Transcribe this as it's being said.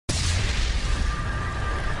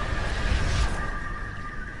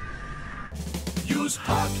Use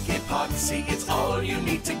Hawk Epoxy, it's all you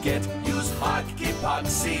need to get. Use Hawk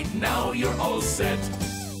Epoxy, now you're all set.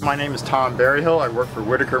 My name is Tom Berryhill. I work for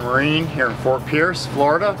Whitaker Marine here in Fort Pierce,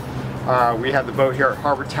 Florida. We have the boat here at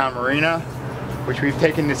Harbortown Marina, which we've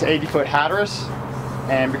taken this 80-foot Hatteras,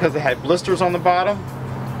 and because they had blisters on the bottom,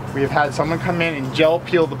 we have had someone come in and gel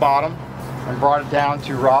peel the bottom and brought it down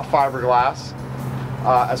to raw fiberglass.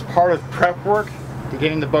 As part of prep work to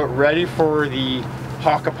getting the boat ready for the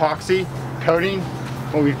Hawk Epoxy coating,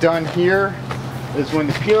 what we've done here is when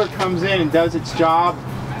the peeler comes in and does its job,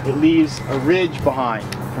 it leaves a ridge behind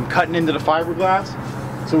from cutting into the fiberglass.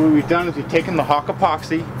 So what we've done is we've taken the Hawk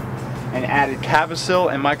Epoxy and added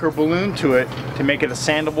Cavasil and micro balloon to it to make it a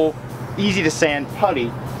sandable, easy to sand putty.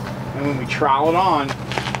 And when we trowel it on,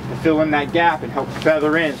 to fill in that gap and help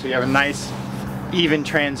feather in so you have a nice even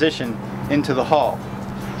transition into the hull.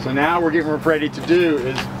 So now we're getting ready to do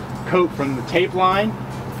is coat from the tape line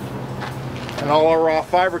and all our raw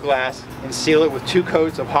fiberglass and seal it with 2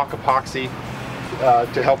 coats of Hawk Epoxy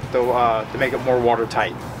to help to make it more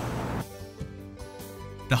watertight.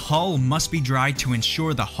 The hull must be dried to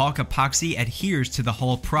ensure the Hawk Epoxy adheres to the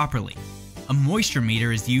hull properly. A moisture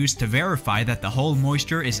meter is used to verify that the hull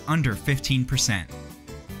moisture is under 15%.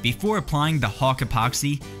 Before applying the Hawk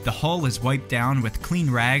Epoxy, the hull is wiped down with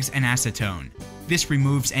clean rags and acetone. This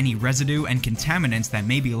removes any residue and contaminants that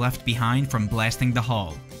may be left behind from blasting the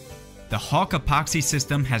hull. The Hawk Epoxy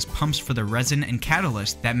system has pumps for the resin and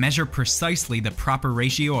catalyst that measure precisely the proper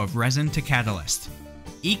ratio of resin to catalyst.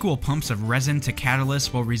 Equal pumps of resin to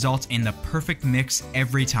catalyst will result in the perfect mix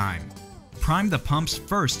every time. Prime the pumps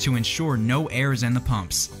first to ensure no air is in the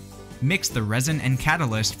pumps. Mix the resin and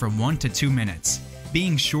catalyst for 1 to 2 minutes,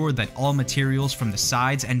 being sure that all materials from the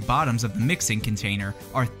sides and bottoms of the mixing container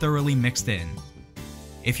are thoroughly mixed in.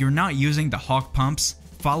 If you're not using the Hawk pumps,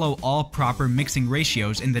 follow all proper mixing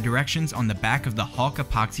ratios in the directions on the back of the Hawk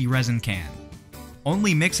Epoxy resin can.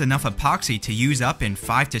 Only mix enough epoxy to use up in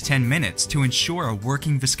 5 to 10 minutes to ensure a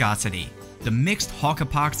working viscosity. The mixed Hawk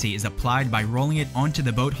Epoxy is applied by rolling it onto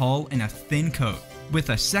the boat hull in a thin coat,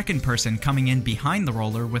 with a second person coming in behind the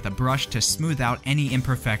roller with a brush to smooth out any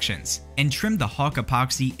imperfections, and trim the Hawk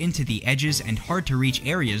Epoxy into the edges and hard-to-reach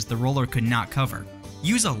areas the roller could not cover.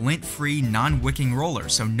 Use a lint-free, non-wicking roller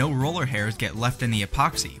so no roller hairs get left in the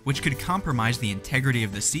epoxy, which could compromise the integrity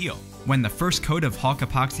of the seal. When the first coat of Hawk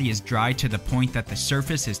Epoxy is dry to the point that the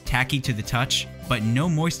surface is tacky to the touch, but no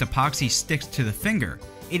moist epoxy sticks to the finger,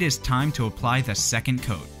 it is time to apply the second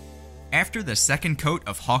coat. After the second coat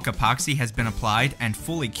of Hawk Epoxy has been applied and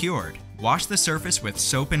fully cured, wash the surface with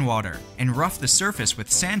soap and water, and rough the surface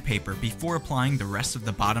with sandpaper before applying the rest of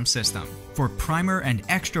the bottom system. For primer and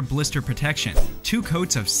extra blister protection, 2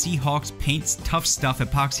 coats of Seahawks Paint's Tough Stuff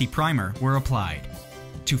Epoxy Primer were applied.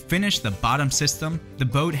 To finish the bottom system, the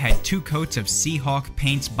boat had 2 coats of Seahawk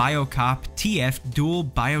Paint's BioCop TF Dual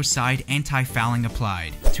Biocide Anti-Fouling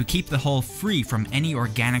applied, to keep the hull free from any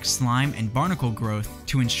organic slime and barnacle growth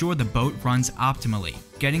to ensure the boat runs optimally,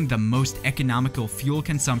 getting the most economical fuel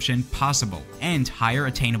consumption possible and higher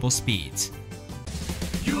attainable speeds.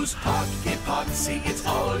 Use Hawk Epoxy, it's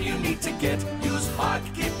all you need to get. Use Hawk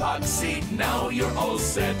Epoxy, now you're all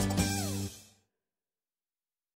set.